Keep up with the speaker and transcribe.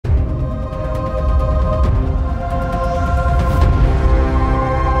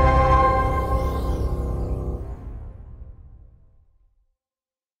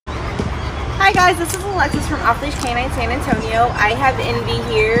Alexis from Off-Leash Canine San Antonio. I have Envy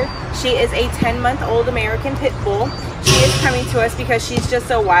here. She is a 10-month-old American Pitbull. She is coming to us because she's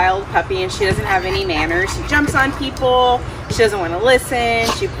just a wild puppy and she doesn't have any manners. She jumps on people, she doesn't want to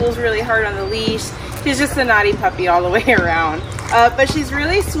listen, she pulls really hard on the leash. She's just a naughty puppy all the way around. But she's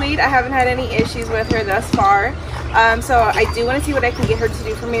really sweet. I haven't had any issues with her thus far. So I do want to see what I can get her to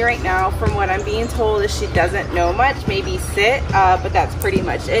do for me right now. From what I'm being told is she doesn't know much, maybe sit, but that's pretty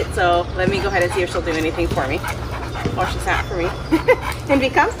much it. So let me go ahead and see if she'll do anything for me. Or she's not for me. Envy,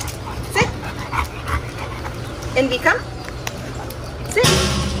 come. Sit. Envy, come. Sit.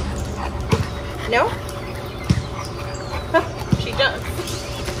 No? She does.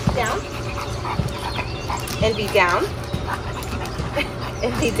 Down. Envy, down.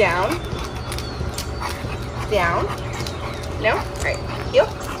 Envy, down. Down. No? Alright. Heel.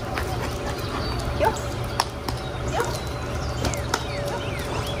 Heel. Heel.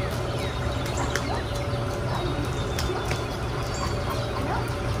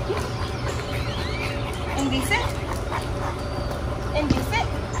 Envy, sit. Envy, sit.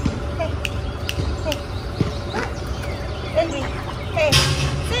 Hey. Hey. Envy. Hey.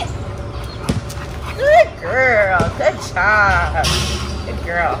 Sit. Good girl. Good job. Good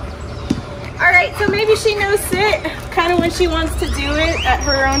girl. Alright, so maybe she knows sit kind of when she wants to do it at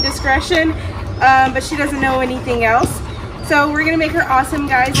her own discretion, but she doesn't know anything else. So we're going to make her awesome,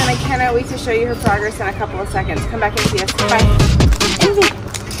 guys, and I cannot wait to show you her progress in a couple of seconds. Come back and see us. Bye. Envy.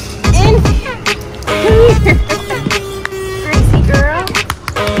 Envy. Come here. Crazy girl.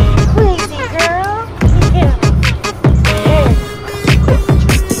 Crazy girl. Yeah.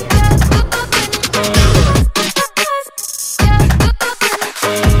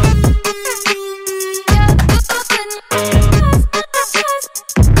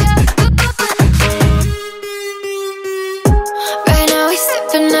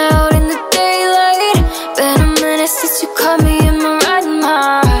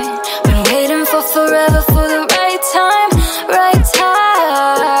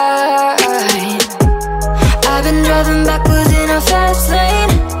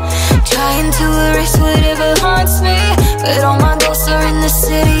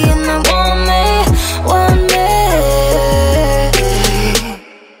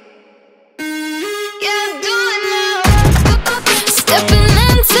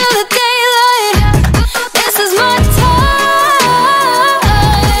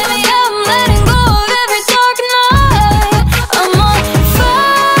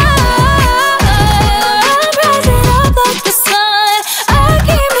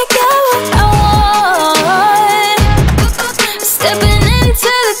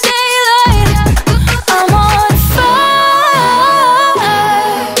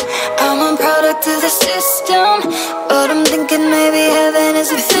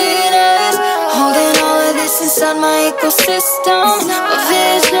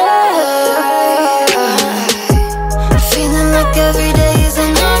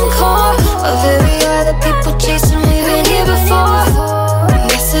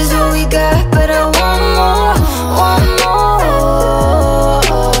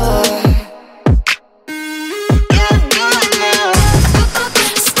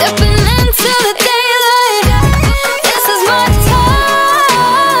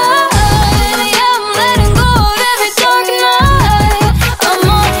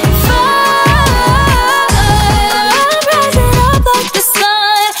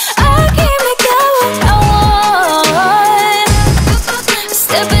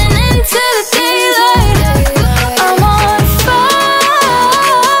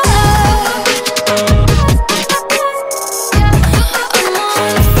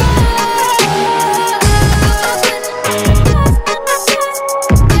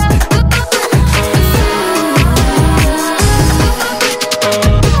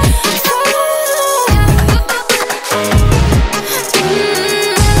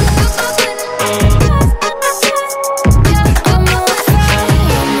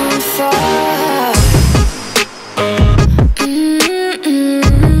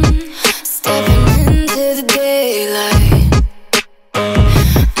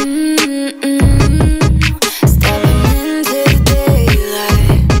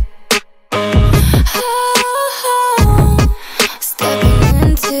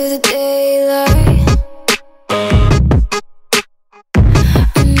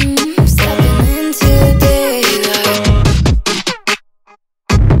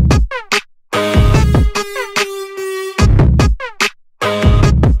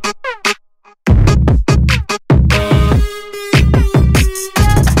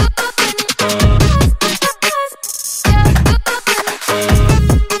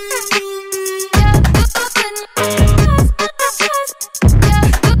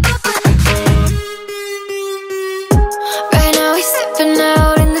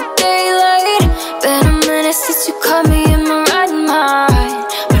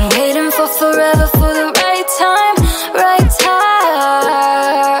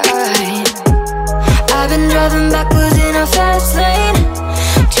 driving backwards in a fast lane,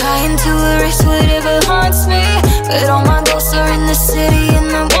 trying to erase whatever haunts me. But all my ghosts are in the city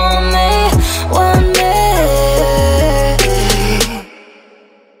and they want me, want me.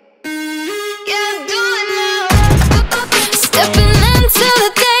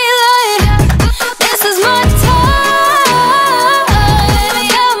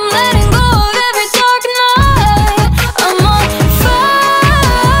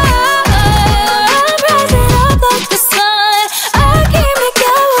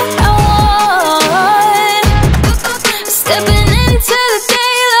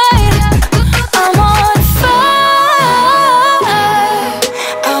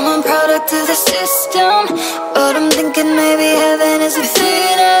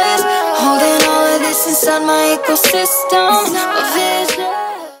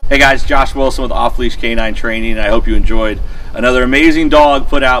 Hey guys, Josh Wilson with Off-Leash Canine Training, and I hope you enjoyed another amazing dog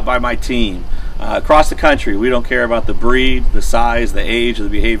put out by my team. Across the country, we don't care about the breed, the size, the age, or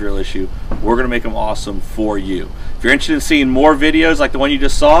the behavioral issue. We're going to make them awesome for you. If you're interested in seeing more videos like the one you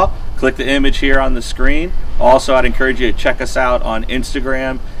just saw, click the image here on the screen. Also, I'd encourage you to check us out on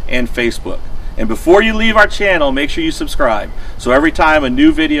Instagram and Facebook. And before you leave our channel, make sure you subscribe. So every time a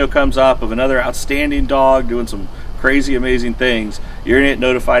new video comes up of another outstanding dog doing some crazy, amazing things, you're going to get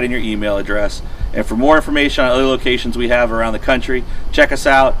notified in your email address. And for more information on other locations we have around the country, check us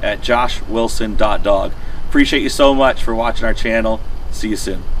out at joshwilson.dog. Appreciate you so much for watching our channel. See you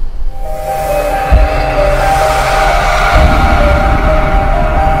soon.